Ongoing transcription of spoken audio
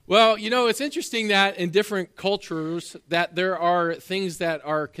Well, it's interesting that in different cultures that there are things that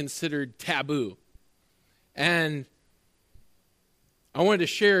are considered taboo. And I wanted to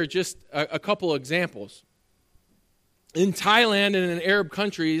share just a couple examples. In Thailand and in Arab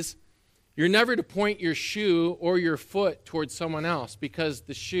countries, you're never to point your shoe or your foot towards someone else because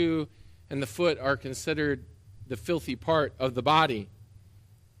the shoe and the foot are considered the filthy part of the body.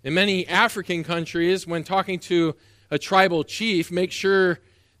 In many African countries, when talking to a tribal chief, make sure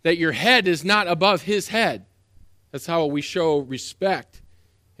that your head is not above his head. That's how we show respect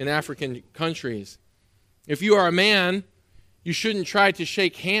in African countries. If you are a man, you shouldn't try to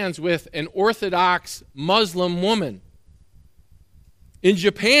shake hands with an Orthodox Muslim woman. In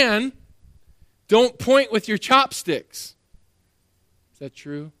Japan, don't point with your chopsticks. Is that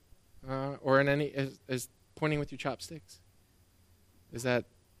true? Or in any is pointing with your chopsticks? Is that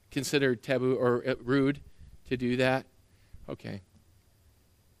considered taboo or rude to do that? Okay.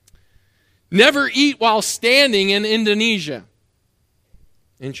 Never eat while standing in Indonesia.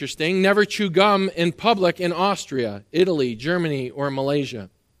 Interesting. Never chew gum in public in Austria, Italy, Germany, or Malaysia.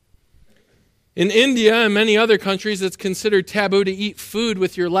 In India and many other countries, it's considered taboo to eat food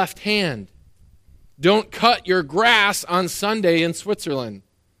with your left hand. Don't cut your grass on Sunday in Switzerland.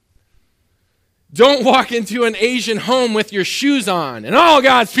 Don't walk into an Asian home with your shoes on. And all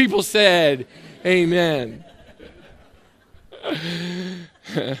God's people said, amen.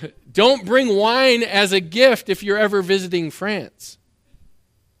 Don't bring wine as a gift if you're ever visiting France.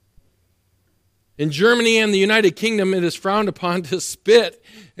 In Germany and the United Kingdom, it is frowned upon to spit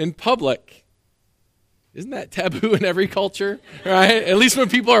in public. Isn't that taboo in every culture, right? At least when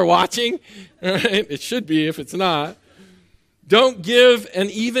people are watching, right? It should be if it's not. Don't give an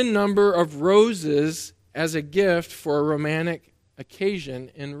even number of roses as a gift for a romantic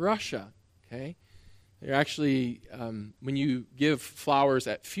occasion in Russia, okay? They're actually, when you give flowers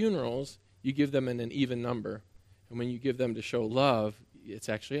at funerals, you give them in an even number. And when you give them to show love, it's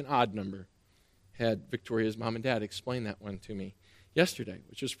actually an odd number. Had Victoria's mom and dad explain that one to me yesterday,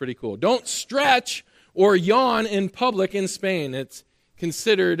 which was pretty cool. Don't stretch or yawn in public in Spain. It's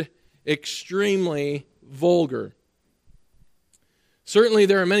considered extremely vulgar. Certainly,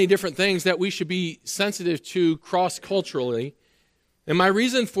 there are many different things that we should be sensitive to cross-culturally. And my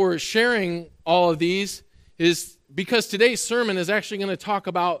reason for sharing all of these is because today's sermon is actually going to talk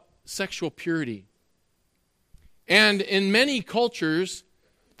about sexual purity. And in many cultures,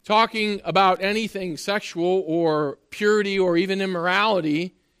 talking about anything sexual or purity or even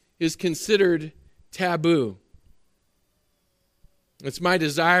immorality is considered taboo. It's my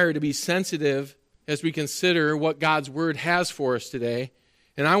desire to be sensitive as we consider what God's Word has for us today.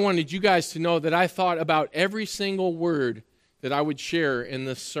 And I wanted you guys to know that I thought about every single word that I would share in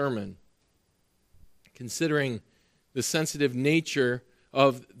this sermon, considering the sensitive nature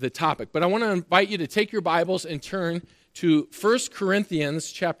of the topic. But I want to invite you to take your Bibles and turn to 1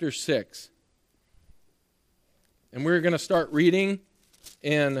 Corinthians chapter 6. And we're going to start reading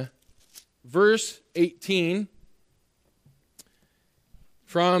in verse 18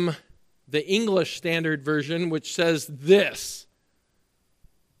 from the English Standard Version, which says this.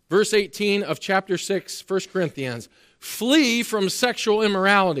 Verse 18 of chapter 6, 1 Corinthians. Flee from sexual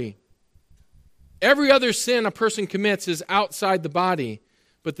immorality. Every other sin a person commits is outside the body,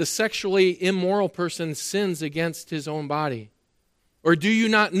 but the sexually immoral person sins against his own body. Or do you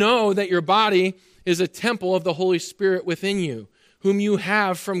not know that your body is a temple of the Holy Spirit within you, whom you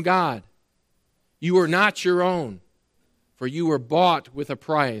have from God? You are not your own, for you were bought with a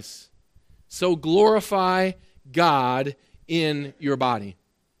price. So glorify God in your body.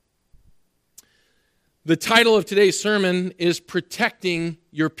 The title of today's sermon is Protecting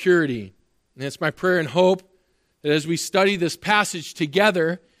Your Purity. And it's my prayer and hope that as we study this passage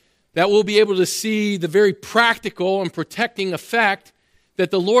together, that we'll be able to see the very practical and protecting effect that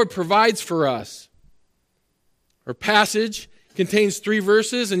the Lord provides for us. Our passage contains 3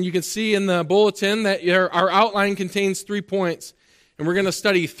 verses, and you can see in the bulletin that our outline contains 3 points. And we're going to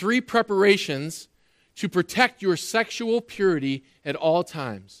study 3 preparations to protect your sexual purity at all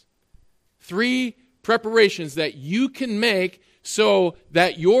times. 3 preparations that you can make so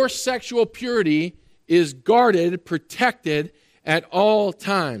that your sexual purity is guarded, protected at all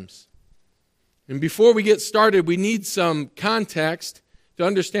times. And before we get started, we need some context to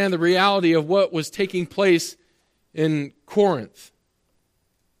understand the reality of what was taking place in Corinth.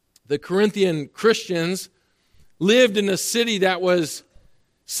 The Corinthian Christians lived in a city that was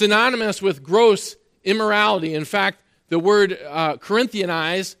synonymous with gross immorality. In fact, the word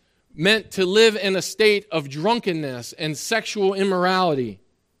Corinthianize meant to live in a state of drunkenness and sexual immorality.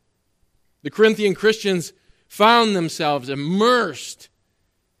 The Corinthian Christians found themselves immersed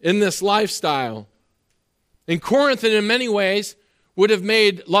in this lifestyle. And Corinth, in many ways, would have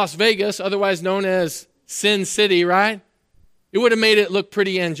made Las Vegas, otherwise known as Sin City, right? It would have made it look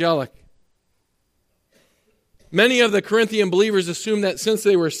pretty angelic. Many of the Corinthian believers assumed that since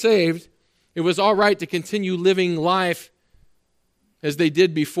they were saved, it was all right to continue living life as they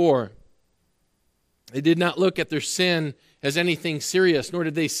did before. They did not look at their sin as anything serious, nor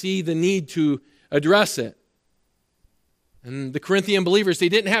did they see the need to address it. And the Corinthian believers, they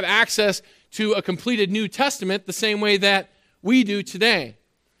didn't have access to a completed New Testament the same way that we do today.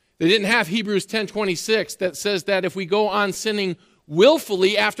 They didn't have Hebrews 10:26 that says that if we go on sinning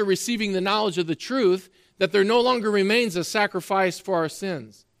willfully after receiving the knowledge of the truth, that there no longer remains a sacrifice for our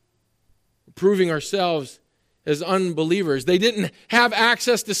sins, proving ourselves as unbelievers. They didn't have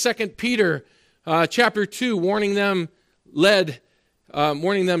access to 2 Peter chapter 2, warning them not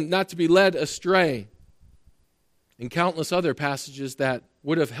to be led astray, and countless other passages that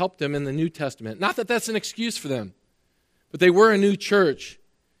would have helped them in the New Testament. Not that that's an excuse for them, but they were a new church.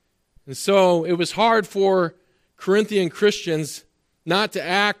 And so it was hard for Corinthian Christians not to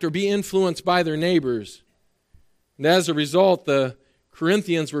act or be influenced by their neighbors. And as a result, the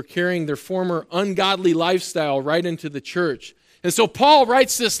Corinthians were carrying their former ungodly lifestyle right into the church. And so Paul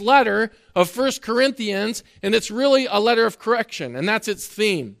writes this letter of 1 Corinthians, and it's really a letter of correction, and that's its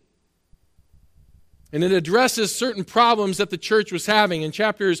theme. And it addresses certain problems that the church was having. In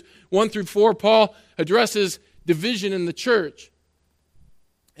chapters 1 through 4, Paul addresses division in the church.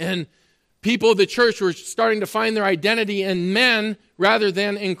 And people of the church were starting to find their identity in men rather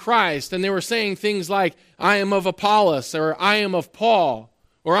than in Christ. And they were saying things like, I am of Apollos, or I am of Paul,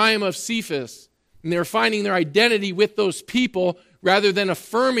 or I am of Cephas. And they were finding their identity with those people rather than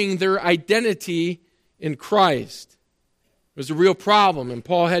affirming their identity in Christ. It was a real problem, and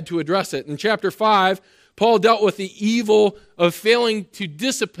Paul had to address it. In chapter 5, Paul dealt with the evil of failing to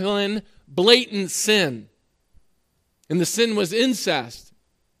discipline blatant sin. And the sin was incest.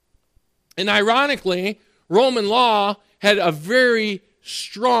 And ironically, Roman law had a very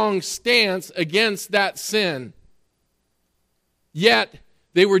strong stance against that sin. Yet,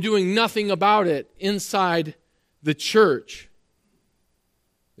 they were doing nothing about it inside the church.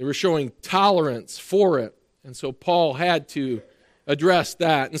 They were showing tolerance for it. And so Paul had to address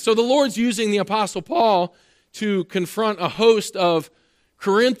that. And so the Lord's using the Apostle Paul to confront a host of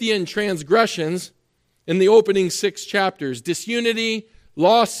Corinthian transgressions in the opening 6 chapters. Disunity,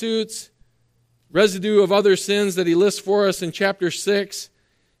 lawsuits, residue of other sins that he lists for us in chapter 6.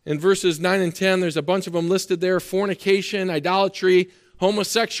 In verses 9 and 10, there's a bunch of them listed there. Fornication, idolatry,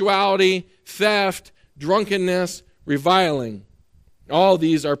 homosexuality, theft, drunkenness, reviling. All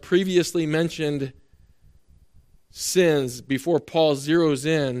these are previously mentioned sins before Paul zeroes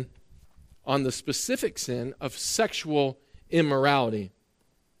in on the specific sin of sexual immorality.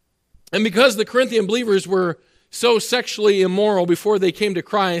 And because the Corinthian believers were so sexually immoral before they came to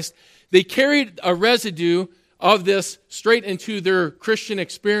Christ, they carried a residue of this straight into their Christian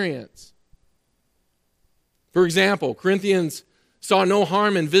experience. For example, Corinthians saw no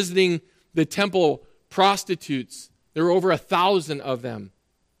harm in visiting the temple prostitutes. There were over 1,000 of them.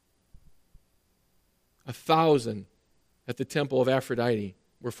 1,000 at the temple of Aphrodite,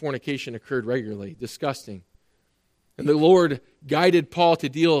 where fornication occurred regularly. Disgusting. And the Lord guided Paul to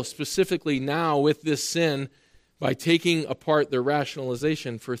deal specifically now with this sin by taking apart their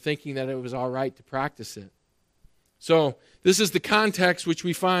rationalization for thinking that it was all right to practice it. So, this is the context which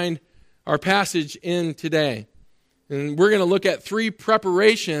we find our passage in today. And we're going to look at 3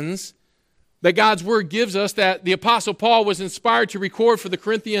 preparations that God's Word gives us that the Apostle Paul was inspired to record for the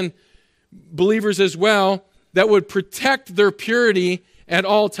Corinthian believers as well, that would protect their purity at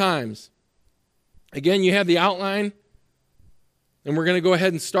all times. Again, you have the outline, and we're going to go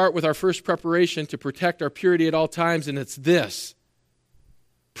ahead and start with our first preparation to protect our purity at all times, and it's this: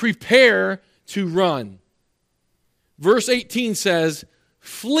 prepare to run. Verse 18 says,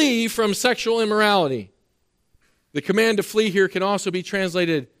 flee from sexual immorality. The command to flee here can also be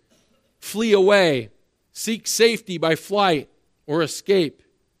translated, flee away, seek safety by flight or escape.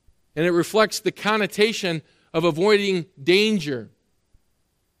 And it reflects the connotation of avoiding danger.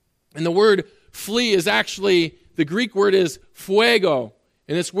 And the word flee is actually, the Greek word is fuego,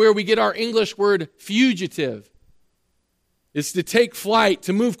 and it's where we get our English word fugitive. It's to take flight,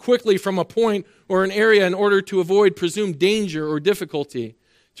 to move quickly from a point or an area in order to avoid presumed danger or difficulty,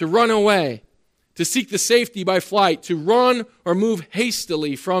 to run away, to seek the safety by flight, to run or move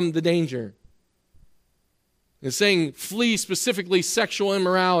hastily from the danger. It's saying flee specifically sexual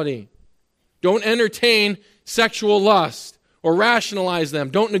immorality. Don't entertain sexual lust or rationalize them.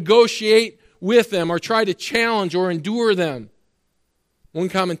 Don't negotiate with them or try to challenge or endure them. One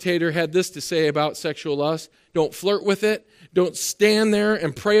commentator had this to say about sexual lust: don't flirt with it. Don't stand there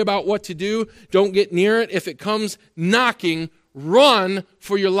and pray about what to do. Don't get near it. If it comes knocking, run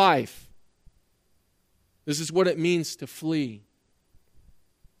for your life. This is what it means to flee.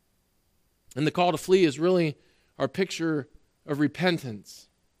 And the call to flee is really our picture of repentance.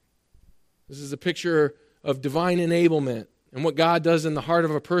 This is a picture of divine enablement and what God does in the heart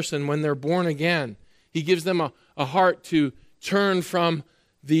of a person when they're born again. He gives them a heart to turn from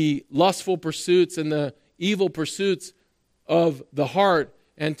the lustful pursuits and the evil pursuits of the heart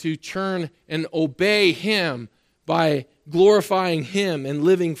and to turn and obey Him by glorifying Him and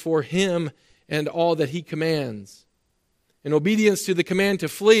living for Him and all that He commands. And obedience to the command to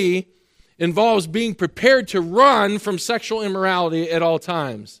flee involves being prepared to run from sexual immorality at all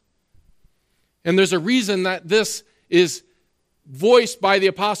times. And there's a reason that this is voiced by the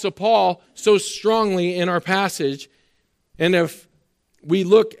Apostle Paul so strongly in our passage. And if we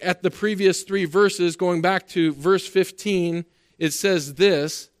look at the previous 3 verses, going back to verse 15, it says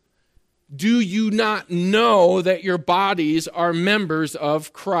this: do you not know that your bodies are members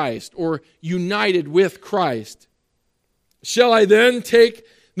of Christ, or united with Christ? Shall I then take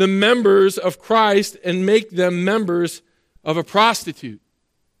the members of Christ and make them members of a prostitute?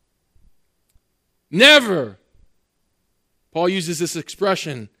 Never. Paul uses this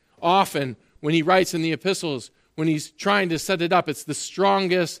expression often when he writes in the epistles, when he's trying to set it up. It's the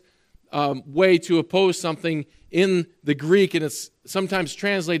strongest way to oppose something in the Greek, and it's sometimes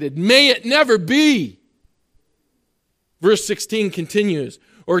translated, may it never be. Verse 16 continues,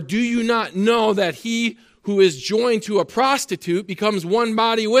 or do you not know that he who is joined to a prostitute becomes one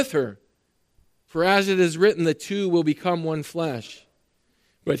body with her? For as it is written, the two will become one flesh.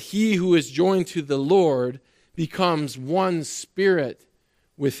 But he who is joined to the Lord becomes one spirit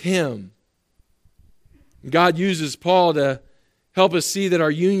with Him. God uses Paul to help us see that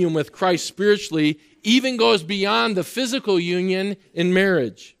our union with Christ spiritually even goes beyond the physical union in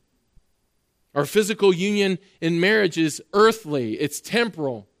marriage. Our physical union in marriage is earthly, it's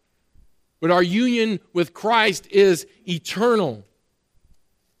temporal. But our union with Christ is eternal.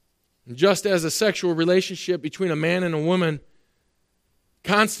 And just as a sexual relationship between a man and a woman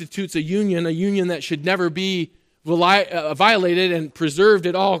constitutes a union that should never be violated and preserved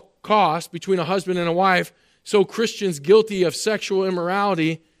at all costs between a husband and a wife, so Christians guilty of sexual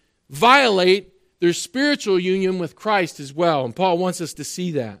immorality violate their spiritual union with Christ as well. And Paul wants us to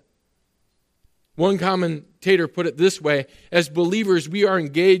see that. One commentator put it this way: as believers, we are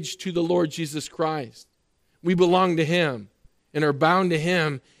engaged to the Lord Jesus Christ. We belong to Him and are bound to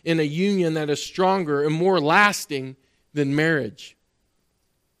Him in a union that is stronger and more lasting than marriage.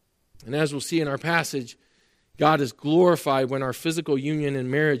 And as we'll see in our passage, God is glorified when our physical union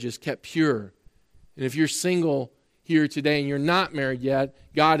in marriage is kept pure. And if you're single here today and you're not married yet,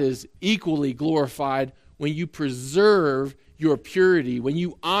 God is equally glorified when you preserve your purity, when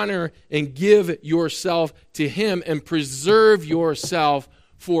you honor and give yourself to Him and preserve yourself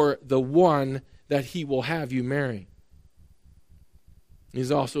for the one that He will have you marry.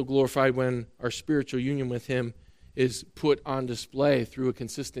 He's also glorified when our spiritual union with Him is put on display through a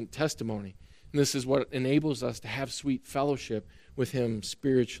consistent testimony. And this is what enables us to have sweet fellowship with Him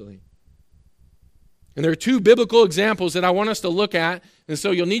spiritually. And there are 2 biblical examples that I want us to look at. And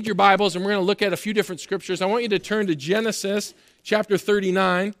so you'll need your Bibles, and we're going to look at a few different scriptures. I want you to turn to Genesis chapter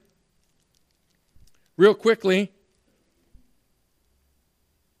 39 real quickly.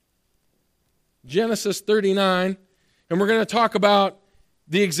 Genesis 39. And we're going to talk about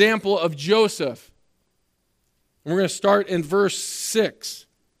the example of Joseph. And we're going to start in verse 6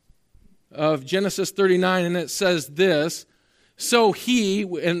 of Genesis 39, and it says this: so he,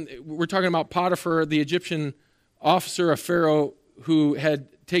 and we're talking about Potiphar, the Egyptian officer of Pharaoh who had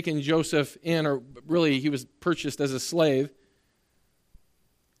taken Joseph in, or really he was purchased as a slave.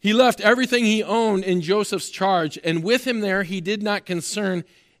 He left everything he owned in Joseph's charge, and with him there he did not concern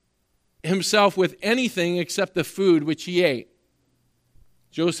himself with anything except the food which he ate.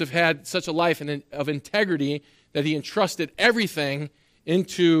 Joseph had such a life of integrity that he entrusted everything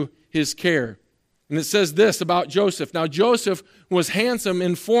into his care. And it says this about Joseph. Now Joseph was handsome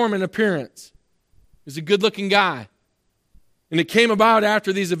in form and appearance. He was a good-looking guy. And it came about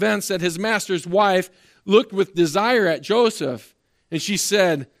after these events that his master's wife looked with desire at Joseph, and she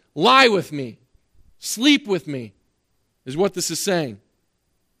said, lie with me, sleep with me, is what this is saying.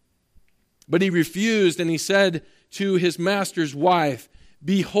 But he refused, and he said to his master's wife,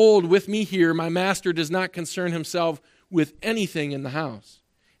 behold, with me here, my master does not concern himself with anything in the house,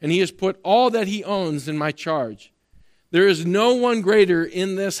 and he has put all that he owns in my charge. There is no one greater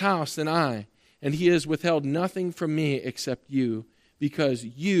in this house than I, and he has withheld nothing from me except you, because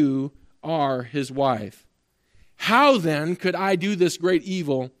you are his wife. How then could I do this great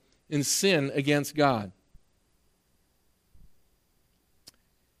evil and sin against God?"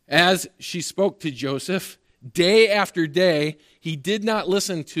 As she spoke to Joseph, day after day, he did not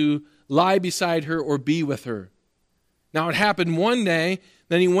listen to lie beside her or be with her. Now it happened one day,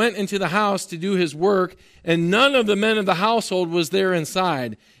 then he went into the house to do his work, and none of the men of the household was there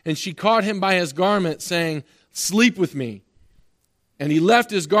inside. And she caught him by his garment, saying, "Sleep with me." And he left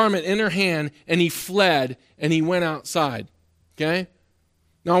his garment in her hand, and he fled, and he went outside. Okay?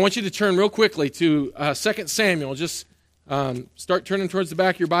 Now I want you to turn real quickly to 2 Samuel. Just start turning towards the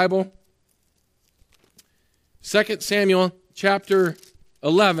back of your Bible. 2 Samuel chapter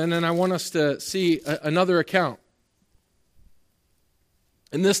 11, and I want us to see another account.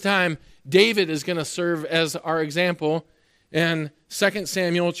 And this time, David is going to serve as our example in 2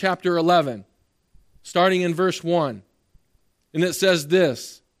 Samuel chapter 11, starting in verse 1. And it says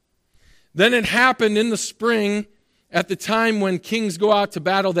this: "Then it happened in the spring, at the time when kings go out to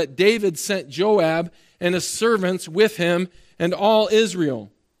battle, that David sent Joab and his servants with him and all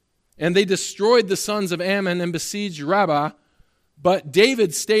Israel. And they destroyed the sons of Ammon and besieged Rabbah, but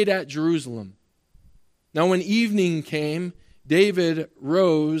David stayed at Jerusalem. Now when evening came, David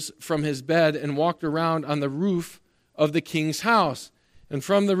rose from his bed and walked around on the roof of the king's house. And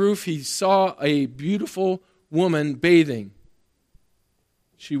from the roof he saw a beautiful woman bathing.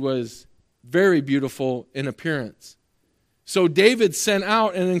 She was very beautiful in appearance. So David sent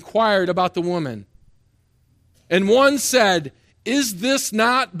out and inquired about the woman. And one said, 'Is this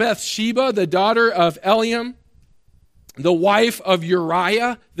not Bathsheba, the daughter of Eliam, the wife of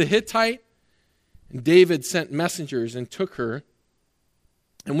Uriah the Hittite?' And David sent messengers and took her.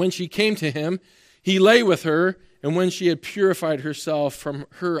 And when she came to him, he lay with her. And when she had purified herself from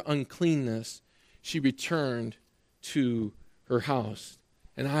her uncleanness, she returned to her house."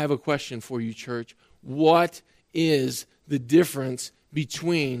 And I have a question for you, church. What is the difference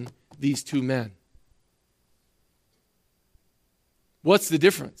between these two men? What's the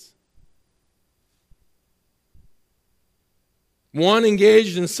difference? One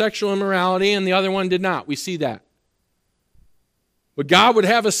engaged in sexual immorality and the other one did not. We see that. But God would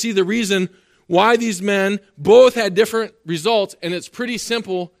have us see the reason why these men both had different results, and it's pretty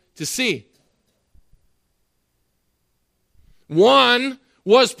simple to see. One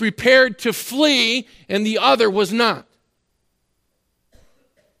was prepared to flee, and the other was not.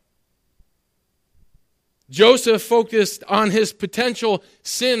 Joseph focused on his potential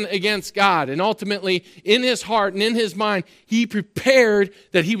sin against God, and ultimately, in his heart and in his mind, he prepared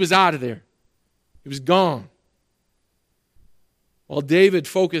that he was out of there. He was gone. While David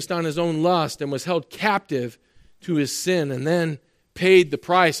focused on his own lust and was held captive to his sin and then paid the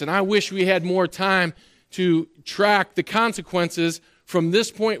price. And I wish we had more time to track the consequences from this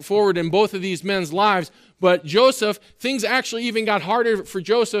point forward in both of these men's lives. But Joseph, things actually even got harder for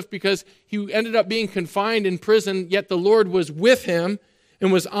Joseph because he ended up being confined in prison, yet the Lord was with him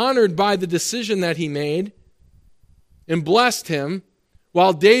and was honored by the decision that he made and blessed him,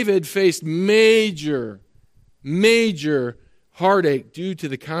 while David faced major heartache due to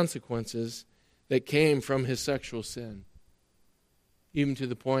the consequences that came from his sexual sin, even to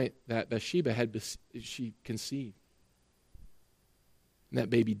the point that Bathsheba she conceived, and that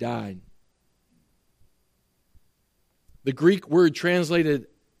baby died. The Greek word translated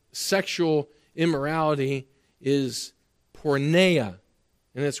sexual immorality is porneia,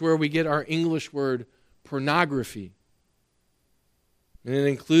 and it's where we get our English word pornography. And it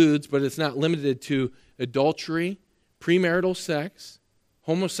includes, but it's not limited to, adultery, premarital sex,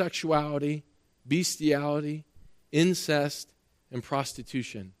 homosexuality, bestiality, incest, and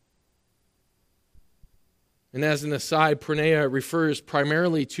prostitution. And as an aside, porneia refers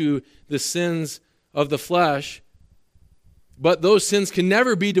primarily to the sins of the flesh, but those sins can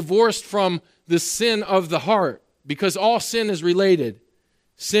never be divorced from the sin of the heart, because all sin is related.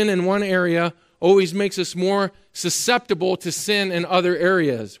 Sin in one area always makes us more susceptible to sin in other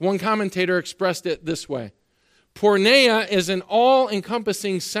areas. One commentator expressed it this way: porneia is an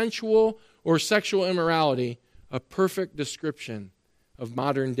all-encompassing sensual or sexual immorality, a perfect description of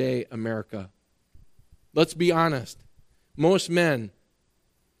modern-day America. Let's be honest. Most men,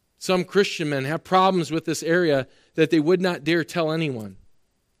 some Christian men, have problems with this area that they would not dare tell anyone.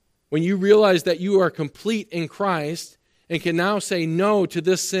 When you realize that you are complete in Christ and can now say no to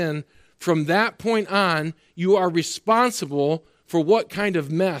this sin, from that point on, you are responsible for what kind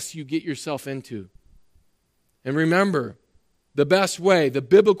of mess you get yourself into. And remember, the best way, the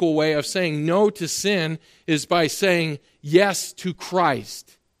biblical way of saying no to sin is by saying yes to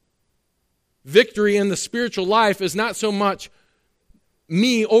Christ. Victory in the spiritual life is not so much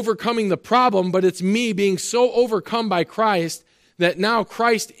me overcoming the problem, but it's me being so overcome by Christ that now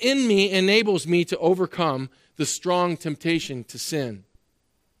Christ in me enables me to overcome the strong temptation to sin.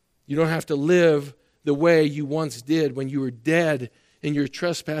 You don't have to live the way you once did when you were dead in your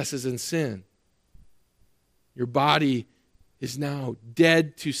trespasses and sin. Your body is now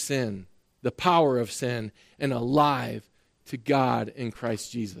dead to sin, the power of sin, and alive to God in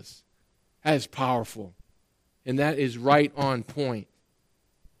Christ Jesus. That is powerful. And that is right on point.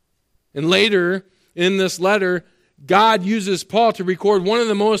 And later in this letter, God uses Paul to record one of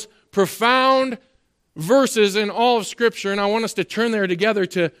the most profound verses in all of Scripture. And I want us to turn there together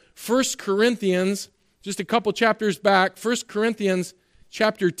to 1 Corinthians, just a couple chapters back, 1 Corinthians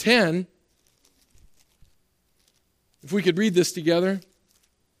chapter 10. If we could read this together.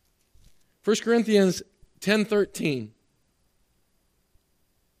 1 Corinthians 10:13.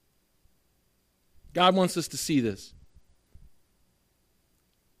 God wants us to see this.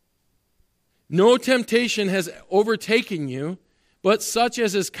 No temptation has overtaken you, but such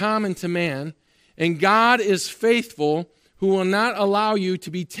as is common to man, and God is faithful, who will not allow you to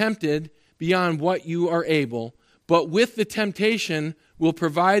be tempted beyond what you are able, but with the temptation will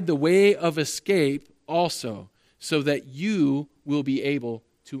provide the way of escape also, so that you will be able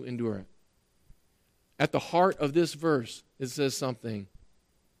to endure it. At the heart of this verse, it says something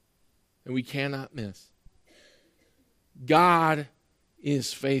that we cannot miss. God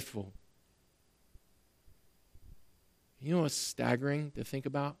is faithful. You know what's staggering to think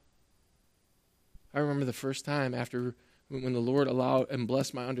about? I remember the first time after when the Lord allowed and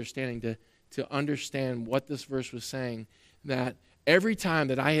blessed my understanding to understand what this verse was saying, that every time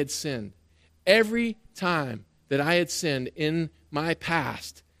that I had sinned in my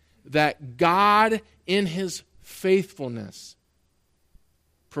past, that God in His faithfulness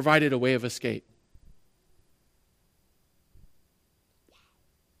provided a way of escape.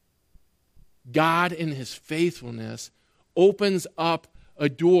 God in His faithfulness opens up a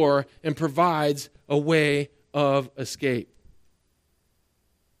door and provides a way of escape.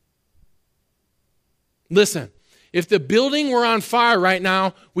 Listen, if the building were on fire right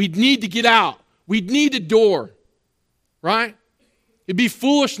now, we'd need to get out. We'd need a door, right? It'd be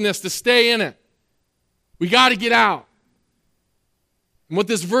foolishness to stay in it. We got to get out. And what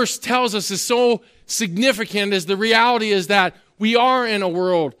this verse tells us is so significant, is the reality is that we are in a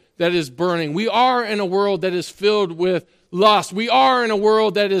world that is burning. We are in a world that is filled with lust. We are in a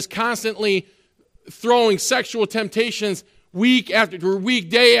world that is constantly throwing sexual temptations week after week,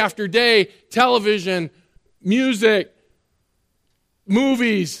 day after day, television, music,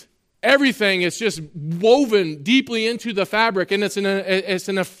 movies, everything. It's just woven deeply into the fabric, and it's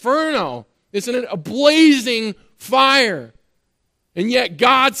an inferno. It's a blazing fire. And yet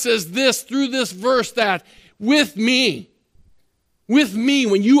God says this through this verse, that with me,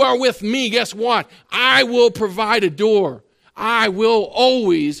 when you are with me, guess what? I will provide a door. I will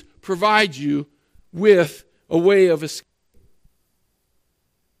always provide you with a way of escape.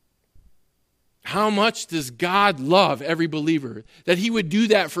 How much does God love every believer that He would do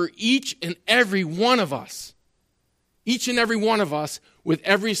that for each and every one of us? Each and every one of us, with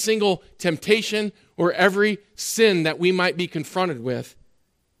every single temptation or every sin that we might be confronted with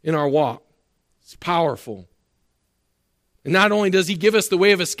in our walk. It's powerful. And not only does He give us the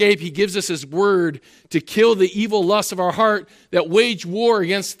way of escape, He gives us His word to kill the evil lusts of our heart that wage war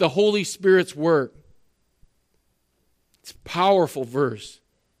against the Holy Spirit's work. It's a powerful verse.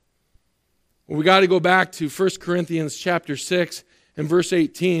 Well, we got to go back to 1 Corinthians chapter 6 and verse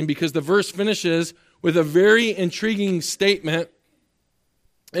 18, because the verse finishes with a very intriguing statement.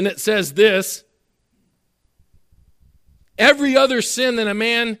 And it says this: every other sin that a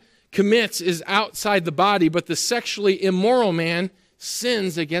man commits is outside the body, but the sexually immoral man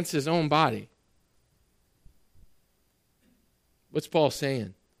sins against his own body. What's Paul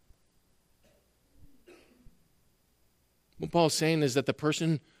saying? What Paul's saying is that the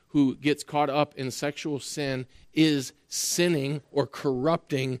person who gets caught up in sexual sin is sinning or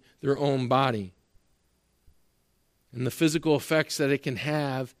corrupting their own body. And the physical effects that it can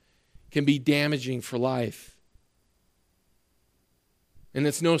have can be damaging for life. And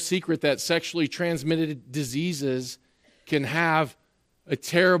it's no secret that sexually transmitted diseases can have a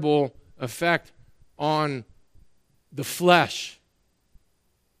terrible effect on the flesh.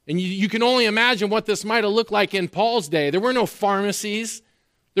 And you can only imagine what this might have looked like in Paul's day. There were no pharmacies.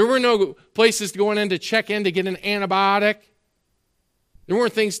 There were no places to go in to check in to get an antibiotic. There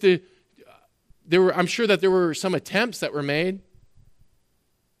weren't things to... I'm sure that there were some attempts that were made.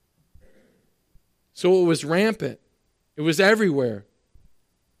 So it was rampant. It was everywhere.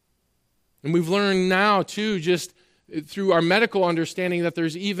 And we've learned now, too, just through our medical understanding that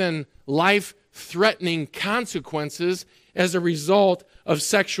there's even life-threatening consequences as a result of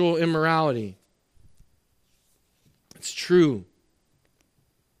sexual immorality. It's true.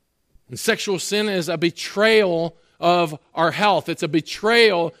 And sexual sin is a betrayal of our health. It's a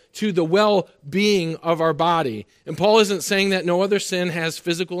betrayal to the well-being of our body. And Paul isn't saying that no other sin has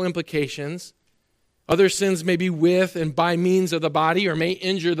physical implications. Other sins may be with and by means of the body or may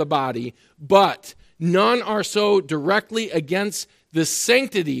injure the body, but none are so directly against the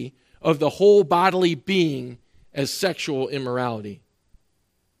sanctity of the whole bodily being as sexual immorality.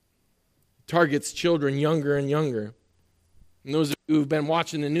 It targets children younger and younger. And those of you who've been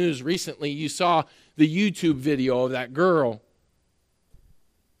watching the news recently, you saw the YouTube video of that girl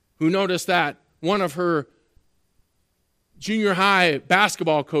who noticed that one of her junior high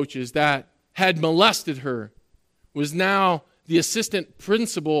basketball coaches that had molested her was now the assistant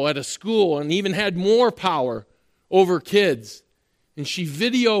principal at a school and even had more power over kids. And she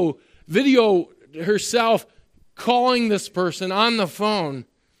video herself calling this person on the phone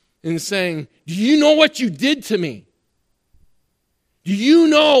and saying, "Do you know what you did to me? Do you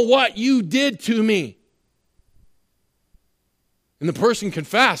know what you did to me?" And the person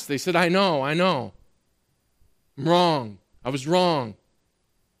confessed. They said, I know. I'm wrong. I was wrong.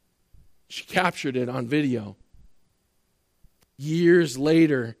 She captured it on video. Years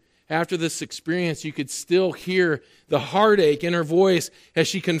later, after this experience, you could still hear the heartache in her voice as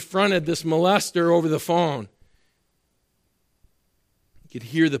she confronted this molester over the phone. You could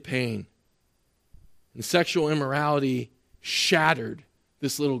hear the pain. And sexual immorality shattered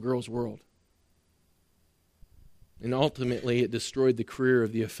this little girl's world. And ultimately, it destroyed the career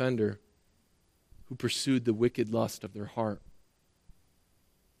of the offender who pursued the wicked lust of their heart.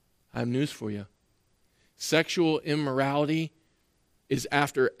 I have news for you. Sexual immorality is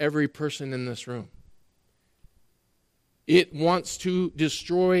after every person in this room. It wants to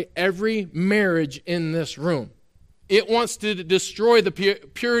destroy every marriage in this room. It wants to destroy the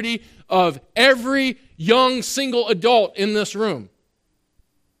purity of every young single adult in this room.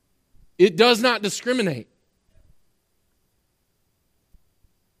 It does not discriminate.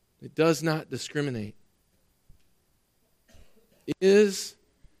 It does not discriminate. Is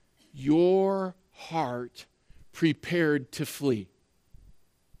your heart prepared to flee?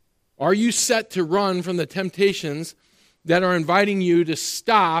 Are you set to run from the temptations that are inviting you to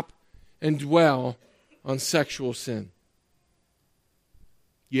stop and dwell on sexual sin?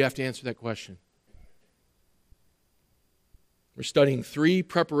 You have to answer that question. We're studying 3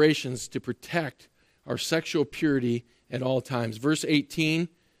 preparations to protect our sexual purity at all times. Verse 18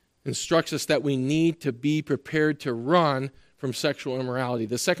 instructs us that we need to be prepared to run from sexual immorality.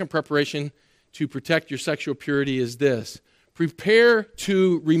 The second preparation to protect your sexual purity is this: prepare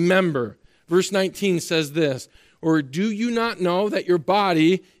to remember. Verse 19 says this, "Or do you not know that your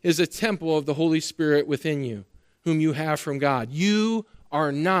body is a temple of the Holy Spirit within you, whom you have from God? You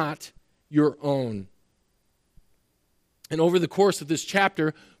are not your own." And over the course of this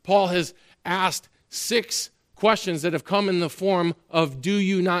chapter, Paul has asked 6 questions that have come in the form of "do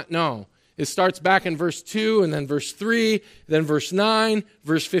you not know?" It starts back in verse 2, and then verse 3, then verse 9,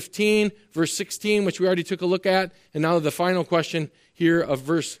 verse 15, verse 16, which we already took a look at, and now the final question here of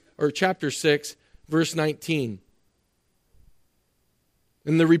chapter 6, verse 19.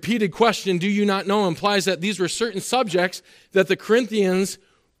 And the repeated question, "do you not know?" implies that these were certain subjects that the Corinthians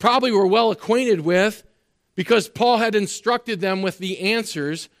probably were well acquainted with because Paul had instructed them with the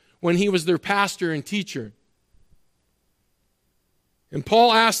answers when he was their pastor and teacher. And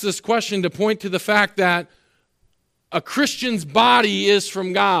Paul asked this question to point to the fact that a Christian's body is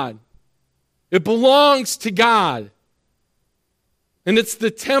from God. It belongs to God. And it's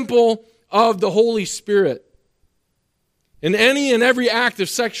the temple of the Holy Spirit. And any and every act of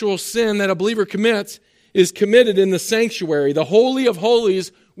sexual sin that a believer commits is committed in the sanctuary, the Holy of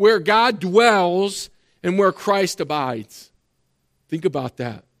Holies, where God dwells and where Christ abides. Think about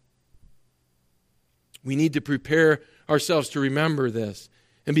that. We need to prepare ourselves to remember this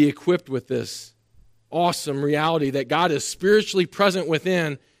and be equipped with this awesome reality that God is spiritually present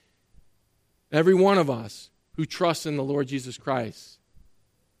within every one of us who trusts in the Lord Jesus Christ.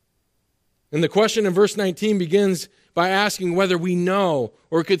 And the question in verse 19 begins by asking whether we know,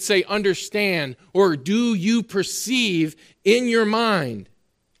 or it could say understand, or do you perceive in your mind,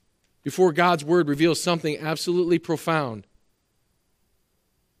 before God's word reveals something absolutely profound.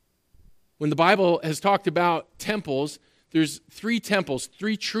 When the Bible has talked about temples, there's 3 temples,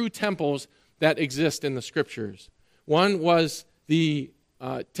 3 true temples that exist in the Scriptures. One was the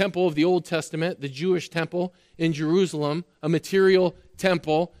temple of the Old Testament, the Jewish temple in Jerusalem, a material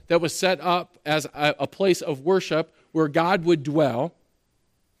temple that was set up as a place of worship where God would dwell,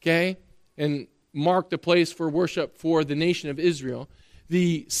 okay, and marked a place for worship for the nation of Israel.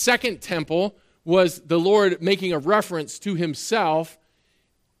 The second temple was the Lord making a reference to himself.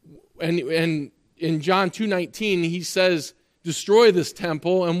 And in John 2:19, he says, destroy this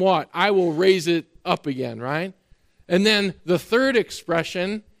temple, and what? I will raise it up again, right? And then the third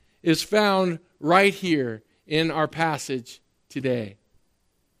expression is found right here in our passage today.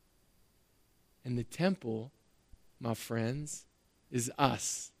 And the temple, my friends, is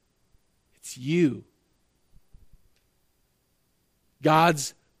us. It's you.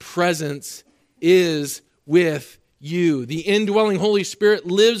 God's presence is with you. The indwelling Holy Spirit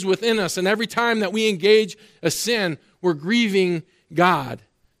lives within us, and every time that we engage a sin, we're grieving God.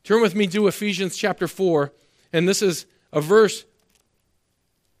 Turn with me to Ephesians chapter 4, and this is a verse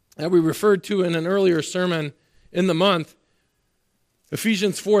that we referred to in an earlier sermon in the month.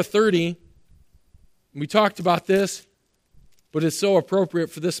 Ephesians 4:30. We talked about this, but it's so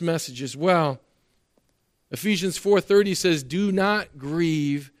appropriate for this message as well. Ephesians 4:30 says, do not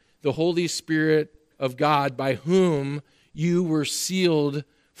grieve the Holy Spirit of God, by whom you were sealed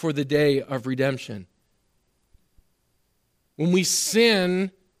for the day of redemption. When we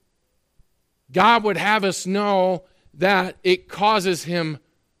sin, God would have us know that it causes him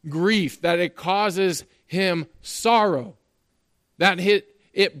grief, that it causes him sorrow, that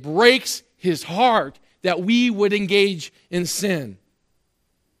it breaks his heart that we would engage in sin.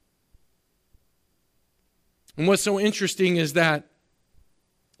 And what's so interesting is that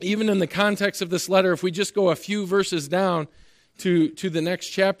even in the context of this letter, if we just go a few verses down to the next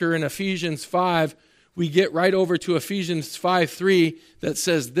chapter in Ephesians 5, we get right over to Ephesians 5:3 that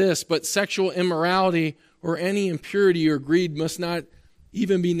says this, but sexual immorality or any impurity or greed must not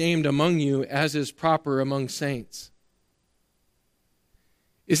even be named among you, as is proper among saints.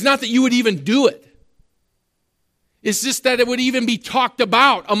 It's not that you would even do it. It's just that it would even be talked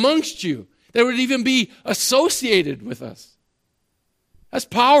about amongst you, that it would even be associated with us. That's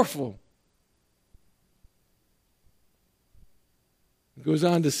powerful. It goes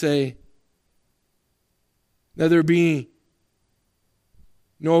on to say, that there be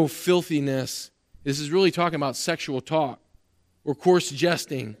no filthiness. This is really talking about sexual talk or coarse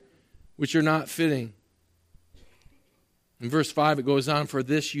jesting, which are not fitting. In verse 5 it goes on, for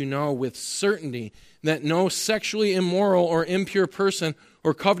this you know with certainty that no sexually immoral or impure person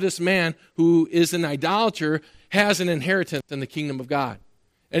or covetous man who is an idolater has an inheritance in the kingdom of God.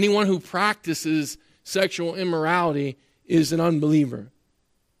 Anyone who practices sexual immorality is an unbeliever.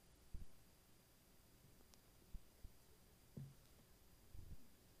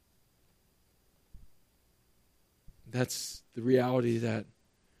 That's the reality that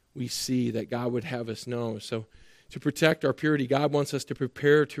we see that God would have us know. So to protect our purity, God wants us to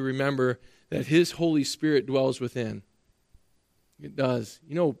prepare to remember that his Holy Spirit dwells within. It does.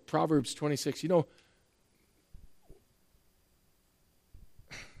 You know, Proverbs 26,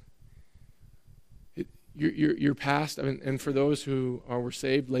 your past, I mean, and for those who were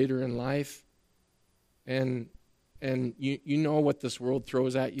saved later in life, and you know what this world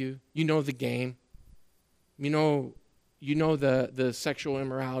throws at you. You know the game. You know the sexual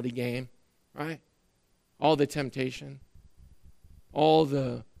immorality game, right? All the temptation, all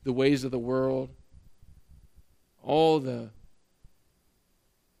the ways of the world, all the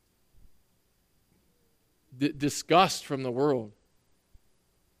disgust from the world.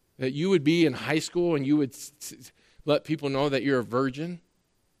 That you would be in high school and you would let people know that you're a virgin.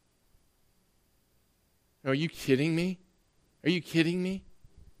 Are you kidding me? Are you kidding me?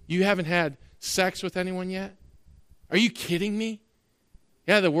 You haven't had sex with anyone yet? Are you kidding me?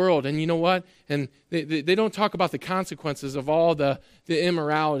 Yeah, the world. And you know what? And they don't talk about the consequences of all the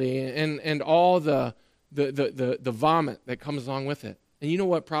immorality and all the vomit that comes along with it. And you know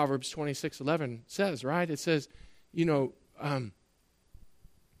what Proverbs 26:11 says, right? It says,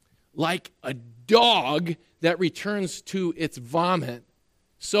 like a dog that returns to its vomit,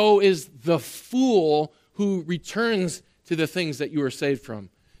 so is the fool who returns to the things that you are saved from.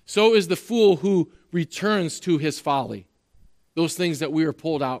 So is the fool who returns to his folly, those things that we are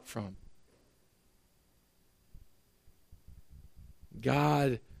pulled out from.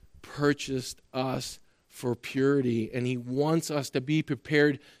 God purchased us for purity, and he wants us to be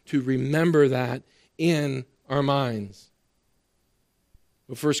prepared to remember that in our minds.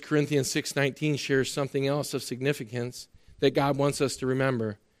 But 1 Corinthians 6:19 shares something else of significance that God wants us to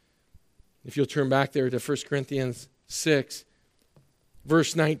remember. If you'll turn back there to 1 Corinthians 6,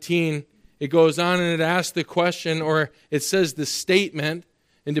 verse 19, it goes on and it asks the question, or it says the statement,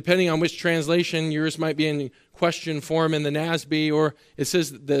 and depending on which translation, yours might be in question form in the NASB, or it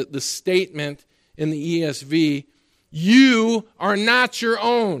says the statement in the ESV. You are not your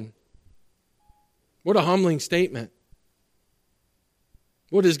own. What a humbling statement.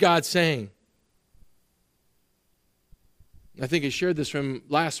 What is God saying? I think I shared this from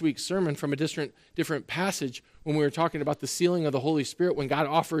last week's sermon from a different passage when we were talking about the sealing of the Holy Spirit, when God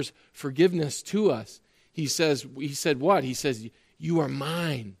offers forgiveness to us. He said what? He says, you are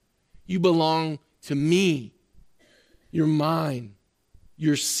mine. You belong to me. You're mine.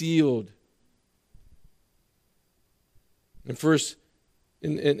 You're sealed. In 1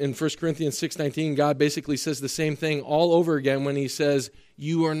 Corinthians 6:19, God basically says the same thing all over again when he says,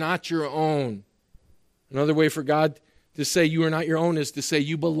 you are not your own. Another way for God to say you are not your own is to say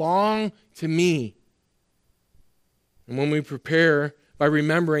you belong to me. And when we prepare by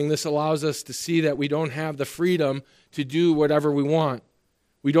remembering, this allows us to see that we don't have the freedom to do whatever we want.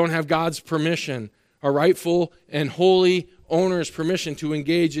 We don't have God's permission, our rightful and holy owner's permission to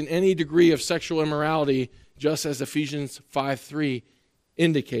engage in any degree of sexual immorality, just as Ephesians 5:3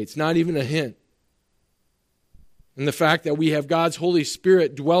 indicates, not even a hint. And the fact that we have God's Holy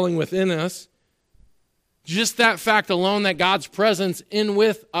Spirit dwelling within us, just that fact alone, that God's presence in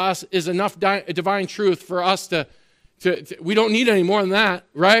with us, is enough divine truth for us to we don't need any more than that,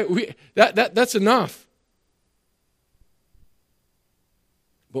 right? That's enough.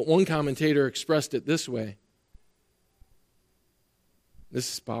 But one commentator expressed it this way.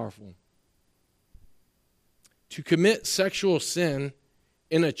 This is powerful. To commit sexual sin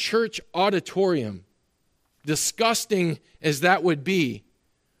in a church auditorium, disgusting as that would be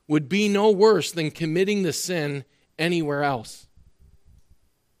no worse than committing the sin anywhere else.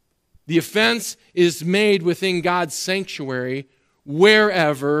 The offense is made within God's sanctuary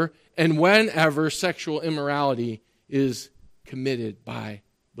wherever and whenever sexual immorality is committed by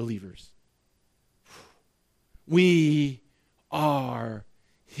believers. We are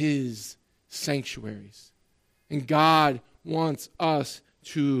His sanctuaries. And God wants us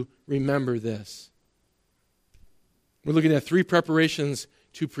to remember this. We're looking at 3 preparations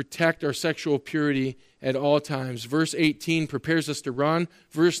to protect our sexual purity at all times. Verse 18 prepares us to run.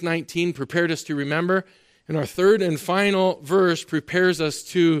 Verse 19 prepared us to remember. And our third and final verse prepares us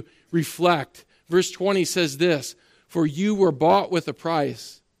to reflect. Verse 20 says this, for you were bought with a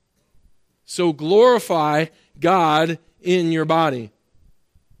price. So glorify God in your body.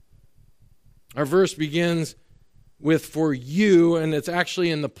 Our verse begins with for you, and it's actually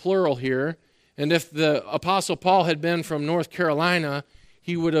in the plural here. And if the Apostle Paul had been from North Carolina,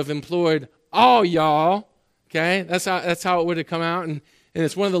 he would have employed all y'all. Okay, that's how it would have come out. And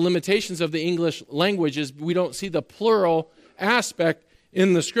it's one of the limitations of the English language is we don't see the plural aspect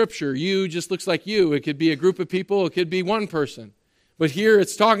in the Scripture. You just looks like you. It could be a group of people. It could be one person. But here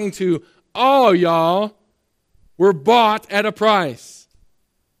it's talking to all y'all were bought at a price.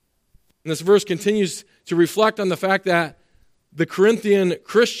 And this verse continues to reflect on the fact that the Corinthian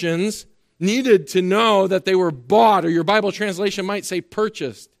Christians needed to know that they were bought, or your Bible translation might say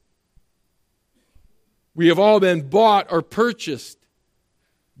purchased. We have all been bought or purchased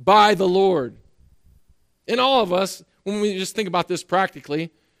by the Lord. And all of us, when we just think about this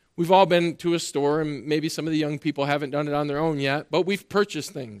practically, we've all been to a store, and maybe some of the young people haven't done it on their own yet, but we've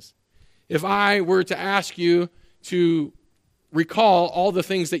purchased things. If I were to ask you to recall all the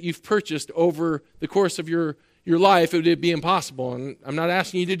things that you've purchased over the course of your life, it would be impossible. And I'm not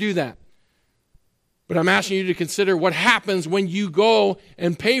asking you to do that. But I'm asking you to consider what happens when you go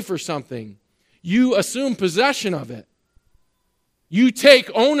and pay for something. You assume possession of it. You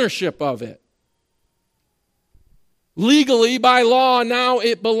take ownership of it. Legally, by law, now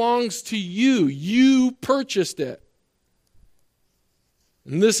it belongs to you. You purchased it.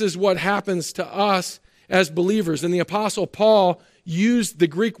 And this is what happens to us as believers. And the Apostle Paul used the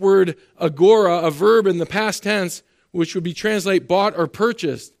Greek word agora, a verb in the past tense, which would be translated bought or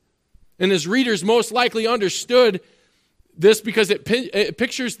purchased. And his readers most likely understood this because it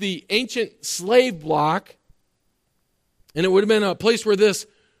pictures the ancient slave block, and it would have been a place where this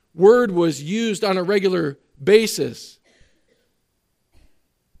word was used on a regular basis.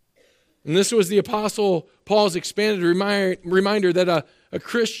 And this was the Apostle Paul's expanded reminder that a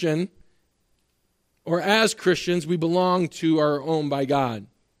Christian, or as Christians, we belong to our own by God.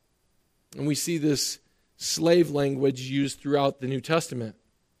 And we see this slave language used throughout the New Testament.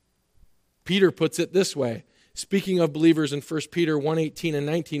 Peter puts it this way, speaking of believers in 1 Peter 1:18 and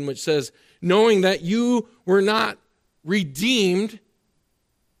 19, which says, knowing that you were not redeemed,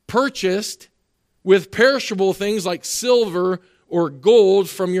 purchased with perishable things like silver or gold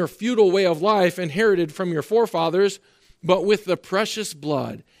from your futile way of life inherited from your forefathers, but with the precious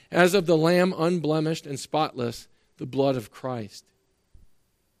blood, as of the Lamb unblemished and spotless, the blood of Christ.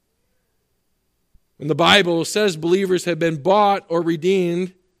 When the Bible says believers have been bought or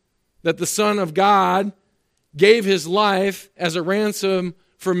redeemed, that the Son of God gave his life as a ransom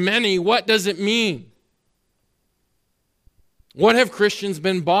for many, what does it mean? What have Christians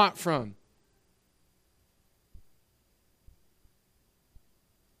been bought from?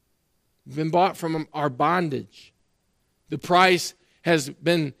 We've been bought from our bondage. The price has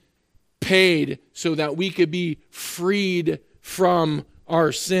been paid so that we could be freed from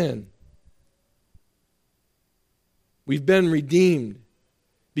our sin. We've been redeemed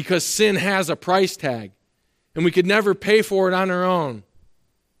because sin has a price tag, and we could never pay for it on our own.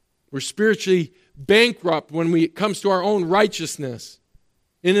 We're spiritually bankrupt when it comes to our own righteousness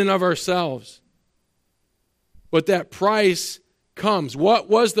in and of ourselves. But that price comes. What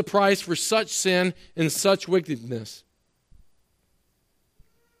was the price for such sin and such wickedness?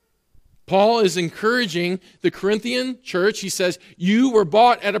 Paul is encouraging the Corinthian church. He says, you were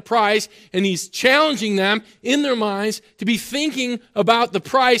bought at a price, and he's challenging them in their minds to be thinking about the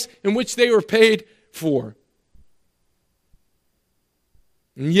price in which they were paid for.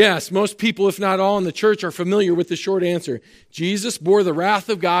 And yes, most people, if not all in the church, are familiar with the short answer. Jesus bore the wrath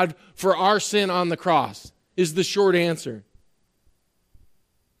of God for our sin on the cross, is the short answer.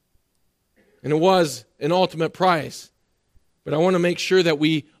 And it was an ultimate price. But I want to make sure that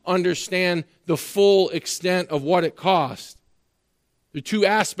we understand the full extent of what it cost. There are two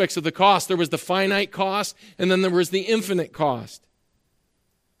aspects of the cost. There was the finite cost, and then there was the infinite cost.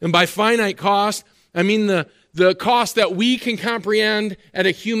 And by finite cost, I mean the cost that we can comprehend at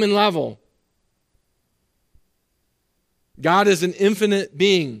a human level. God is an infinite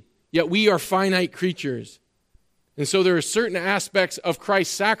being, yet we are finite creatures. And so there are certain aspects of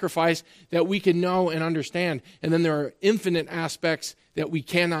Christ's sacrifice that we can know and understand. And then there are infinite aspects that we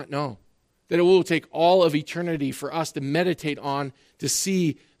cannot know. That it will take all of eternity for us to meditate on, to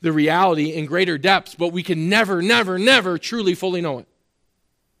see the reality in greater depths. But we can never, never, never truly fully know it.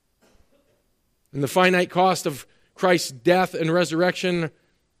 And the finite cost of Christ's death and resurrection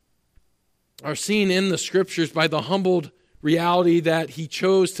are seen in the Scriptures by the humbled reality that he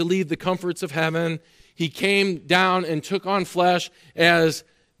chose to leave the comforts of heaven. He came down and took on flesh as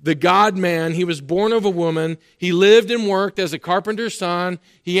the God-man. He was born of a woman. He lived and worked as a carpenter's son.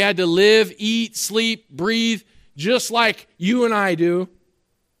 He had to live, eat, sleep, breathe, just like you and I do.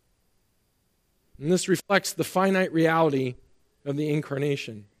 And this reflects the finite reality of the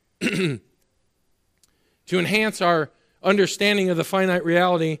incarnation. To enhance our understanding of the finite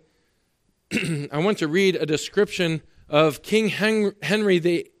reality, I want to read a description of King Henry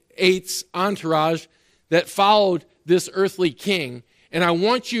VIII's entourage that followed this earthly king. And I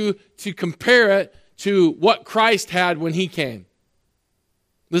want you to compare it to what Christ had when he came.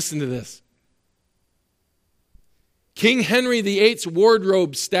 Listen to this. King Henry VIII's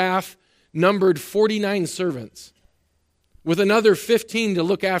wardrobe staff numbered 49 servants, with another 15 to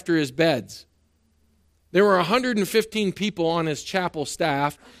look after his beds. There were 115 people on his chapel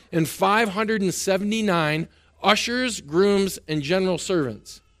staff and 579 ushers, grooms, and general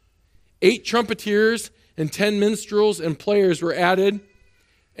servants. 8 trumpeters and 10 minstrels and players were added,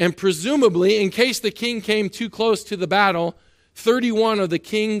 and presumably, in case the king came too close to the battle, 31 of the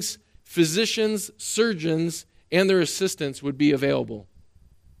king's physicians, surgeons, and their assistants would be available.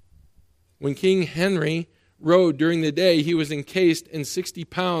 When King Henry rode during the day, he was encased in 60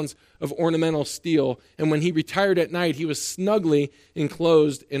 pounds of ornamental steel, and when he retired at night, he was snugly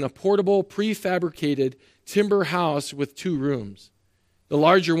enclosed in a portable, prefabricated timber house with 2 rooms. The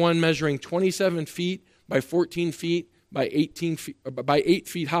larger one measuring 27 feet by 14 feet by 18 feet, by 8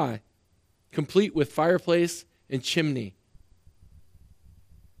 feet high, complete with fireplace and chimney.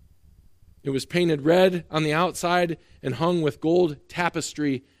 It was painted red on the outside and hung with gold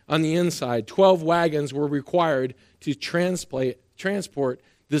tapestry on the inside. 12 wagons were required to transport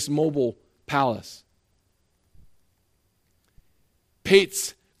this mobile palace.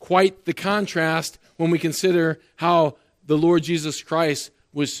 Paints quite the contrast when we consider how the Lord Jesus Christ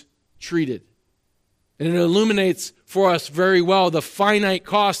was treated. And it illuminates for us very well the finite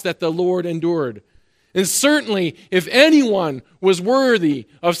cost that the Lord endured. And certainly, if anyone was worthy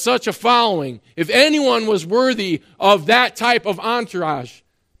of such a following, if anyone was worthy of that type of entourage,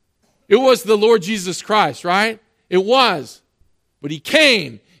 it was the Lord Jesus Christ, right? It was. But he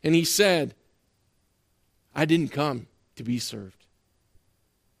came and he said, I didn't come to be served.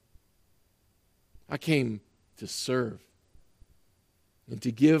 I came to serve and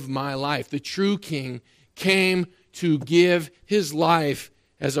to give my life. The true king came to give his life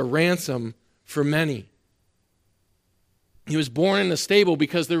as a ransom for many. He was born in a stable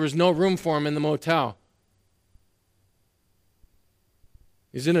because there was no room for him in the motel.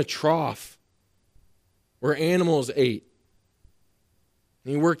 He's in a trough. where animals ate.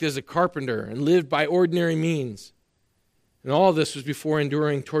 And he worked as a carpenter and lived by ordinary means. And all of this was before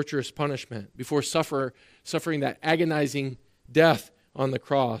enduring torturous punishment, before suffering that agonizing death on the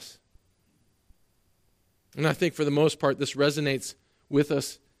cross. And I think for the most part, this resonates with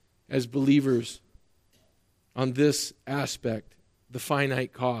us as believers on this aspect, the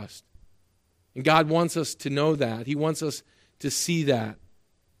finite cost. And God wants us to know that. He wants us to see that.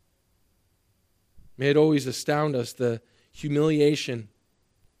 May it always astound us, the humiliation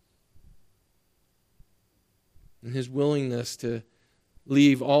and his willingness to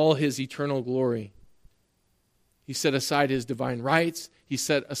leave all his eternal glory. He set aside his divine rights, he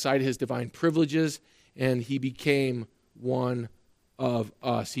set aside his divine privileges, and he became one of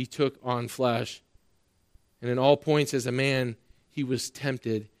us. He took on flesh. And in all points as a man, he was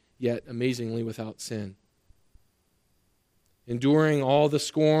tempted, yet amazingly without sin. Enduring all the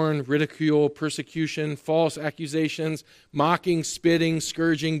scorn, ridicule, persecution, false accusations, mocking, spitting,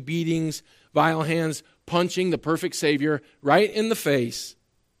 scourging, beatings, vile hands, punching the perfect Savior right in the face.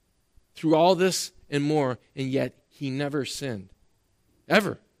 Through all this and more, and yet he never sinned.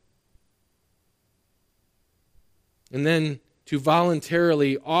 Ever. And then to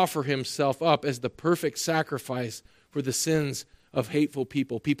voluntarily offer himself up as the perfect sacrifice for the sins of hateful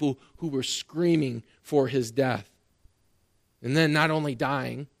people, people who were screaming for his death. And then not only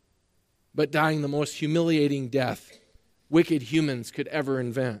dying, but dying the most humiliating death wicked humans could ever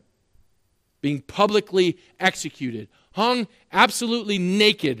invent. Being publicly executed, hung absolutely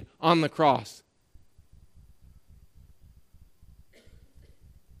naked on the cross.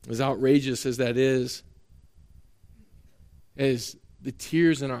 As outrageous as that is, as the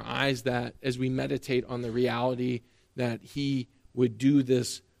tears in our eyes that as we meditate on the reality that he would do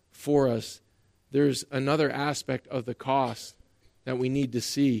this for us, there's another aspect of the cost that we need to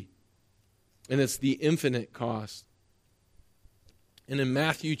see, and it's the infinite cost. And in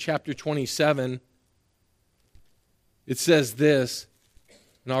Matthew chapter 27, it says this,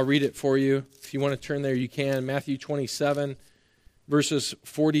 and I'll read it for you. If you want to turn there, you can. Matthew 27, verses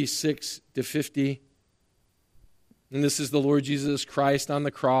 46 to 50. And this is the Lord Jesus Christ on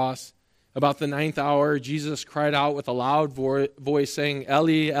the cross. About the 9th hour, Jesus cried out with a loud voice, saying,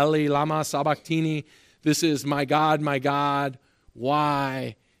 Eli, Eli, lama sabachthani. This is, my God,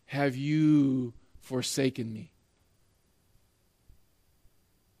 why have you forsaken me?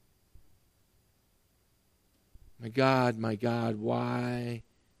 My God, why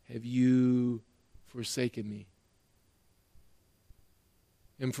have you forsaken me?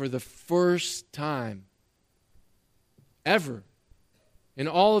 And for the first time ever in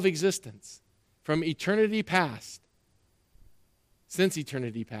all of existence, from eternity past, since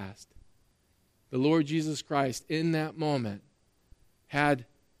eternity past, the Lord Jesus Christ in that moment had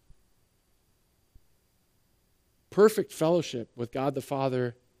perfect fellowship with God the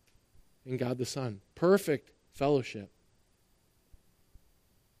Father and God the Son. Perfect fellowship.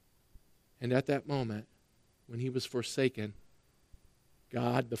 And at that moment, when he was forsaken,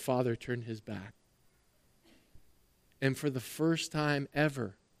 God the Father turned his back. And for the first time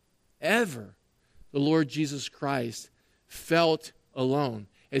ever, the Lord Jesus Christ felt alone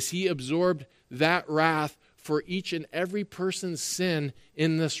as he absorbed that wrath for each and every person's sin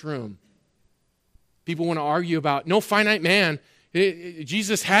in this room. People want to argue about, no finite man.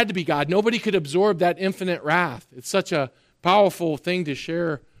 Jesus had to be God. Nobody could absorb that infinite wrath. It's such a powerful thing to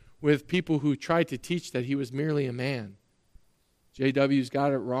share with people who try to teach that he was merely a man. JW's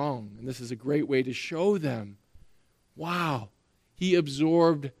got it wrong, and this is a great way to show them, wow, he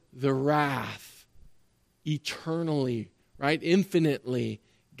absorbed the wrath eternally, right? Infinitely.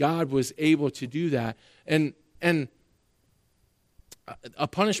 God was able to do that. And a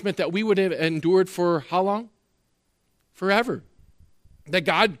punishment that we would have endured for how long? Forever. That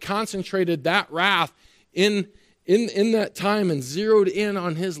God concentrated that wrath in that time and zeroed in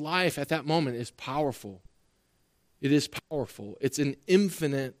on his life at that moment is powerful. It is powerful. It's an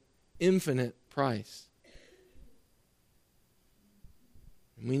infinite price.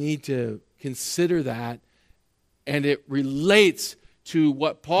 And we need to consider that, and it relates to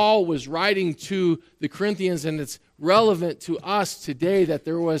what Paul was writing to the Corinthians, and it's relevant to us today that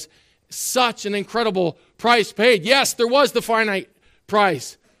there was such an incredible price paid. Yes, there was the finite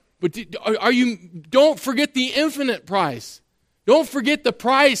price, but don't forget the infinite price. Don't forget the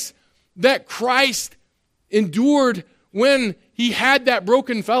price that Christ endured when he had that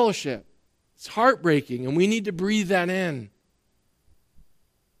broken fellowship. It's heartbreaking, and we need to breathe that in.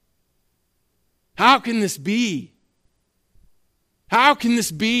 How can this be? How can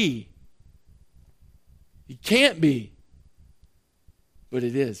this be? It can't be. But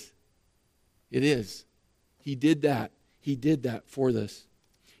it is. It is. He did that. He did that for us.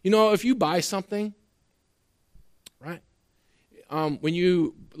 You know, if you buy something, right?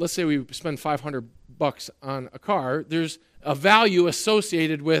 Let's say we spend $500 on a car, there's a value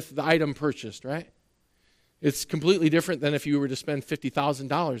associated with the item purchased, right? It's completely different than if you were to spend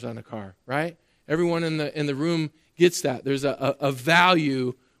 $50,000 on a car, right? Everyone in the room gets that. There's a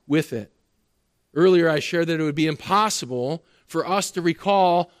value with it. Earlier I shared that it would be impossible for us to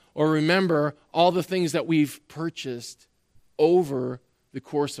recall or remember all the things that we've purchased over the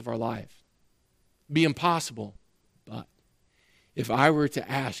course of our life. It'd be impossible. But if I were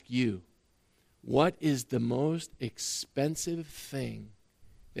to ask you, what is the most expensive thing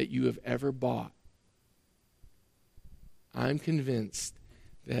that you have ever bought? I'm convinced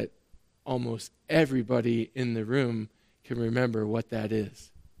that almost everybody in the room can remember what that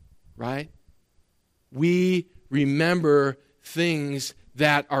is, right? We remember things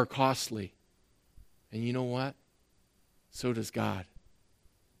that are costly. And you know what? So does God.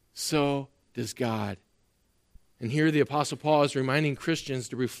 So does God. And here the Apostle Paul is reminding Christians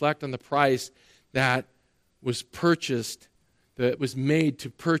to reflect on the price that was purchased, that was made to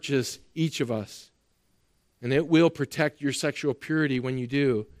purchase each of us. And it will protect your sexual purity when you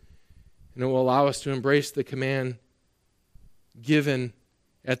do. And it will allow us to embrace the command given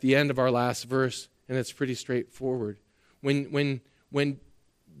at the end of our last verse. And it's pretty straightforward. When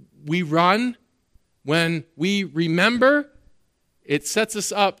we run, when we remember, it sets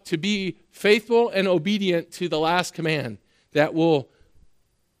us up to be faithful and obedient to the last command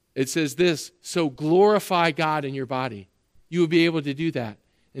it says this, so glorify God in your body. You will be able to do that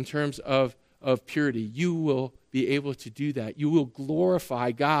in terms of purity. You will be able to do that. You will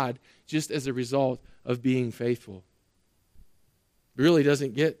glorify God just as a result of being faithful. It really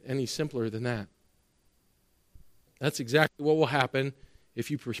doesn't get any simpler than that. That's exactly what will happen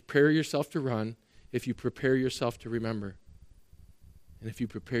if you prepare yourself to run, if you prepare yourself to remember, and if you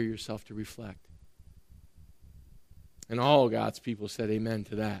prepare yourself to reflect. And all God's people said amen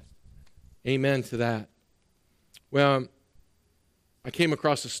to that. Amen to that. Well, I came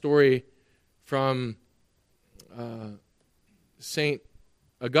across a story from St.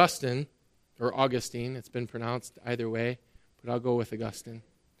 Augustine, or Augustine. It's been pronounced either way, but I'll go with Augustine.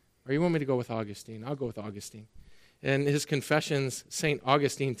 Or you want me to go with Augustine? I'll go with Augustine. In his Confessions, St.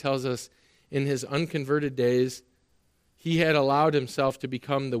 Augustine tells us in his unconverted days, he had allowed himself to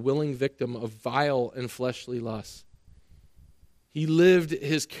become the willing victim of vile and fleshly lusts. He lived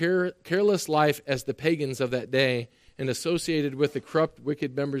his careless life as the pagans of that day and associated with the corrupt,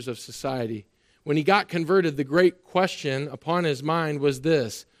 wicked members of society. When he got converted, the great question upon his mind was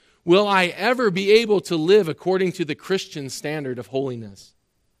this: will I ever be able to live according to the Christian standard of holiness?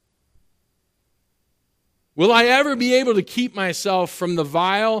 Will I ever be able to keep myself from the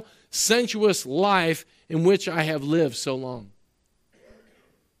vile, sensuous life in which I have lived so long?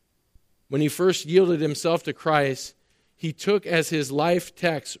 When he first yielded himself to Christ, he took as his life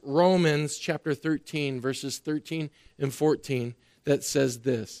text Romans chapter 13, verses 13 and 14, that says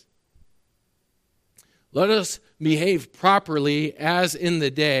this: let us behave properly as in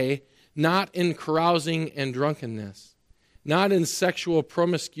the day, not in carousing and drunkenness, not in sexual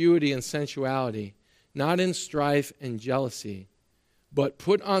promiscuity and sensuality, not in strife and jealousy, but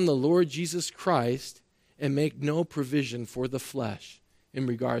put on the Lord Jesus Christ and make no provision for the flesh in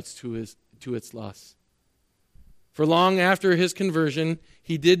regards to its lusts. For long after his conversion,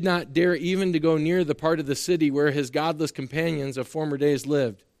 he did not dare even to go near the part of the city where his godless companions of former days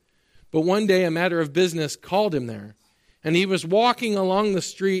lived. But one day a matter of business called him there, and he was walking along the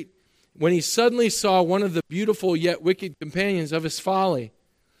street when he suddenly saw one of the beautiful yet wicked companions of his folly.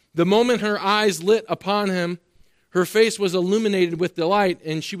 The moment her eyes lit upon him, her face was illuminated with delight,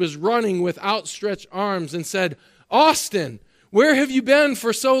 and she was running with outstretched arms and said, "Austin, where have you been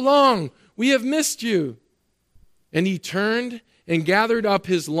for so long? We have missed you." And he turned and gathered up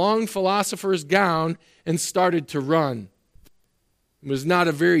his long philosopher's gown and started to run. It was not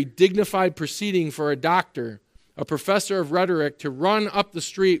a very dignified proceeding for a doctor, a professor of rhetoric, to run up the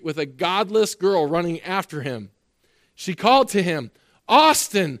street with a godless girl running after him. She called to him,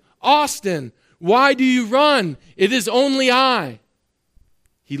 "Austin, Austin, why do you run? It is only I."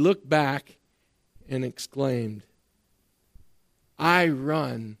 He looked back and exclaimed, "I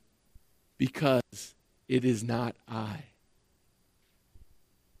run because it is not I.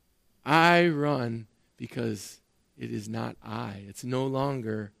 I run because it is not I. It's no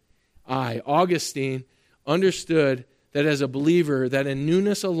longer I." Augustine understood that as a believer, that in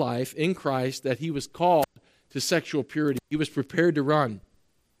newness of life in Christ, that he was called to sexual purity. He was prepared to run.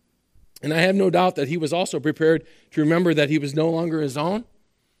 And I have no doubt that he was also prepared to remember that he was no longer his own.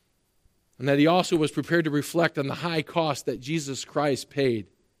 and that he also was prepared to reflect on the high cost that Jesus Christ paid.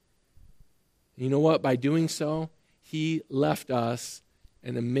 And you know what? By doing so, he left us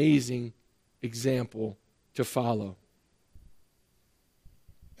an amazing example to follow.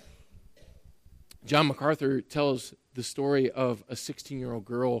 John MacArthur tells the story of a 16-year-old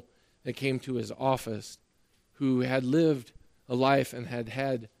girl that came to his office who had lived a life and had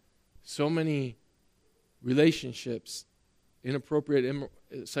had so many relationships, inappropriate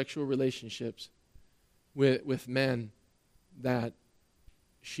sexual relationships with men, that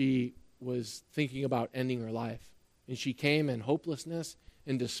she was thinking about ending her life. And she came in hopelessness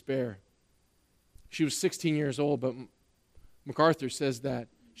and despair. She was 16 years old, but MacArthur says that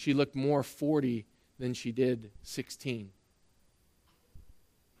she looked more 40 than she did 16.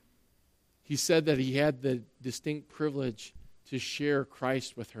 He said that he had the distinct privilege to share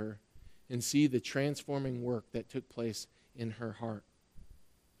Christ with her and see the transforming work that took place in her heart.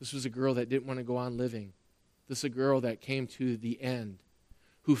 This was a girl that didn't want to go on living. This is a girl that came to the end,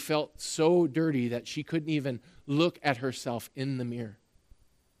 who felt so dirty that she couldn't even look at herself in the mirror.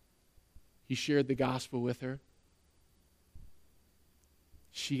 He shared the gospel with her.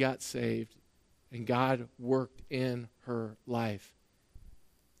 She got saved, and God worked in her life.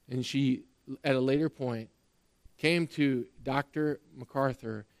 And she, at a later point, came to Dr.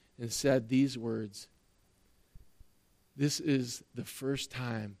 MacArthur and said these words: "This is the first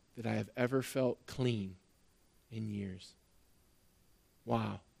time that I have ever felt clean in years."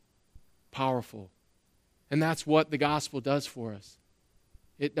 Wow. Powerful. And that's what the gospel does for us.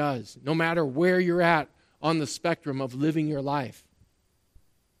 It does. No matter where you're at on the spectrum of living your life,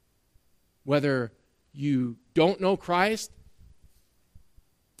 whether you don't know Christ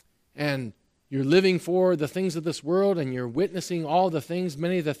and you're living for the things of this world and you're witnessing all the things,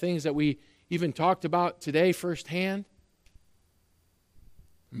 many of the things that we even talked about today firsthand.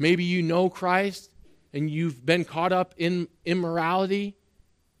 Maybe you know Christ and you've been caught up in immorality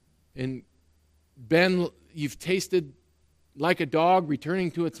and you've tasted like a dog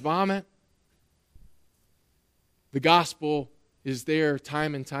returning to its vomit. The gospel is there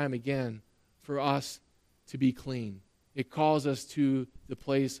time and time again for us to be clean. It calls us to the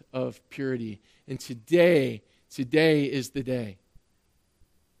place of purity. And today is the day.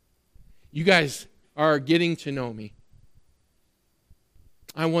 You guys are getting to know me.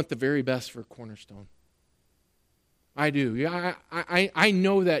 I want the very best for Cornerstone. I do. Yeah, I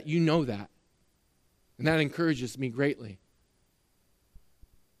know that you know that. And that encourages me greatly.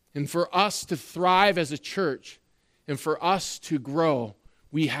 And for us to thrive as a church and for us to grow,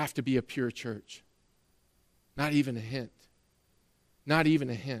 we have to be a pure church. Not even a hint. Not even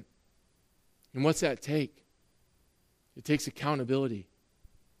a hint. And what's that take? It takes accountability.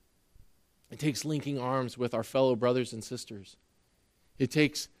 It takes linking arms with our fellow brothers and sisters. It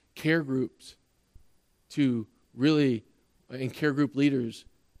takes care groups to really, and care group leaders,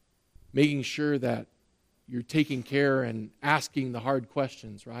 making sure that you're taking care and asking the hard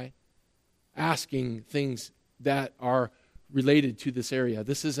questions, right? Asking things that are related to this area.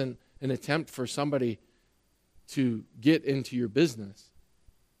 This isn't an attempt for somebody to get into your business.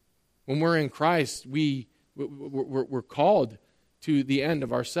 When we're in Christ, we're called to the end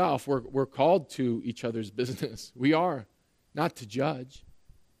of ourself. We're called to each other's business. We are. Not to judge,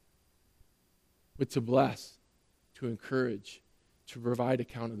 but to bless, to encourage, to provide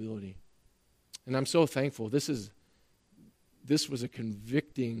accountability. And I'm so thankful. This was a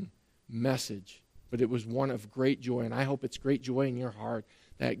convicting message, but it was one of great joy. And I hope it's great joy in your heart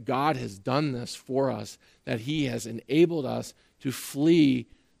that God has done this for us, that He has enabled us to flee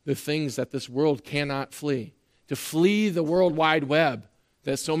the things that this world cannot flee, to flee the World Wide Web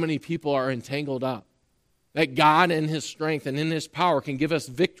that so many people are entangled up. That God in His strength and in His power can give us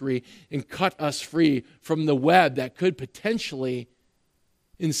victory and cut us free from the web that could potentially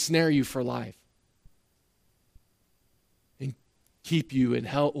ensnare you for life and keep you and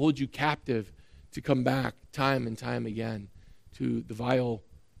hold you captive to come back time and time again to the vile,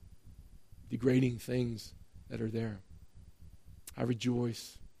 degrading things that are there. I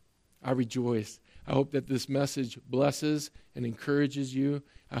rejoice. I rejoice. I hope that this message blesses and encourages you.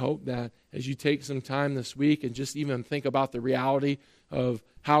 I hope that as you take some time this week and just even think about the reality of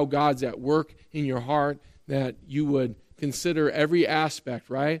how God's at work in your heart, that you would consider every aspect,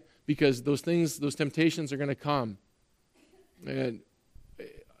 right? Because those things, those temptations are going to come. And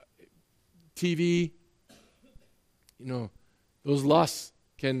TV, those lusts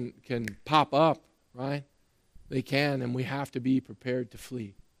can pop up, right? They can, and we have to be prepared to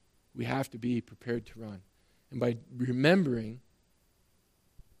flee. We have to be prepared to run. And by remembering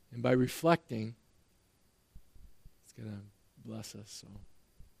and by reflecting, it's going to bless us. So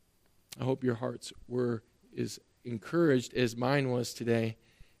I hope your hearts were as encouraged as mine was today.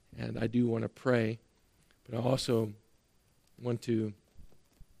 And I do want to pray, but I also want to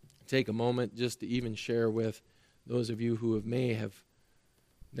take a moment just to even share with those of you who may have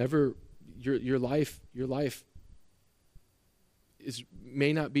never, your life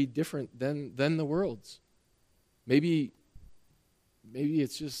may not be different than the world's. Maybe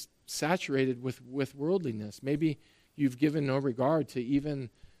it's just saturated with worldliness. Maybe you've given no regard to even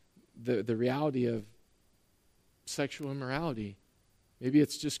the reality of sexual immorality. Maybe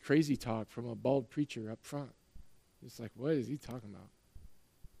it's just crazy talk from a bald preacher up front. It's like, what is he talking about?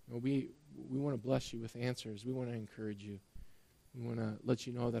 You know, we want to bless you with answers. We want to encourage you. We want to let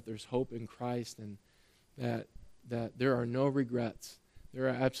you know that there's hope in Christ and that there are no regrets. There are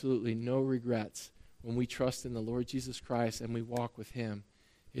absolutely no regrets when we trust in the Lord Jesus Christ and we walk with Him.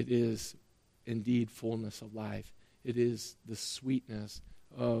 It is indeed fullness of life. It is the sweetness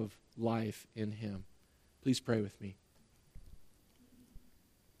of life in Him. Please pray with me.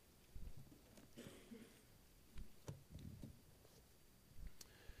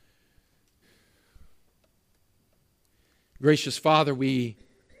 Gracious Father, we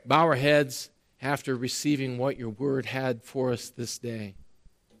bow our heads after receiving what your word had for us this day.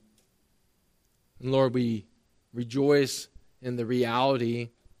 And Lord, we rejoice in the reality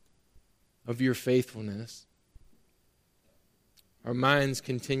of your faithfulness. Our minds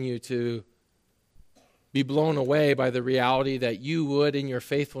continue to be blown away by the reality that you would, in your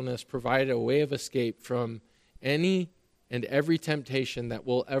faithfulness, provide a way of escape from any and every temptation that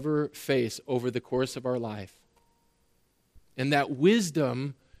we'll ever face over the course of our life. And that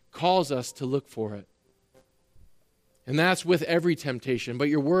wisdom calls us to look for it. And that's with every temptation. But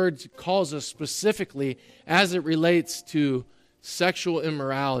your word calls us specifically as it relates to sexual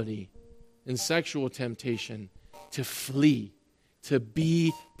immorality and sexual temptation to flee, to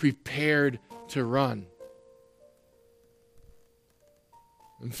be prepared to run.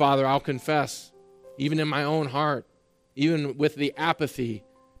 And Father, I'll confess, even in my own heart, even with the apathy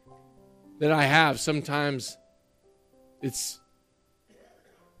that I have, sometimes it's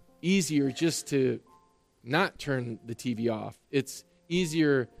easier just to not turn the TV off. It's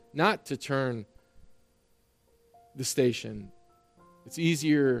easier not to turn the station. It's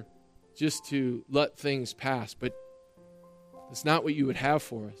easier just to let things pass, but it's not what you would have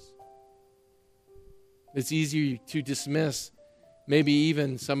for us. It's easier to dismiss maybe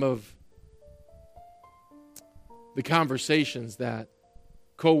even some of the conversations that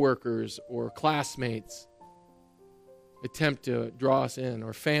coworkers or classmates attempt to draw us in,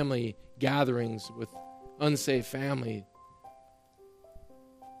 or family gatherings with unsafe family.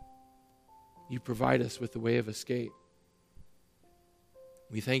 You provide us with the way of escape.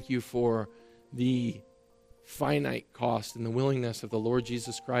 We thank you for the finite cost and the willingness of the Lord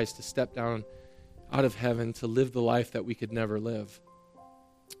Jesus Christ to step down out of heaven to live the life that we could never live.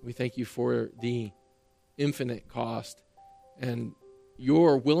 We thank you for the infinite cost and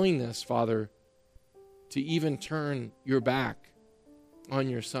your willingness, Father, to even turn your back on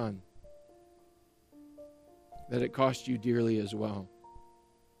your Son, that it cost you dearly as well.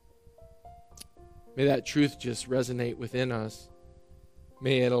 May that truth just resonate within us.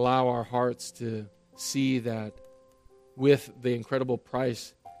 May it allow our hearts to see that with the incredible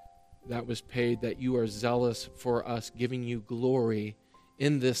price that was paid, that you are zealous for us, giving you glory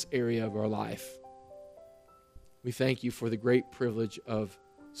in this area of our life. We thank you for the great privilege of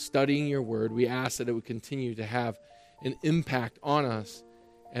studying your word. We ask that it would continue to have an impact on us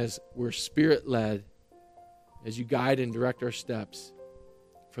as we're Spirit-led, as you guide and direct our steps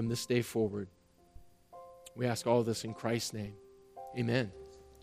from this day forward. We ask all of this in Christ's name. Amen.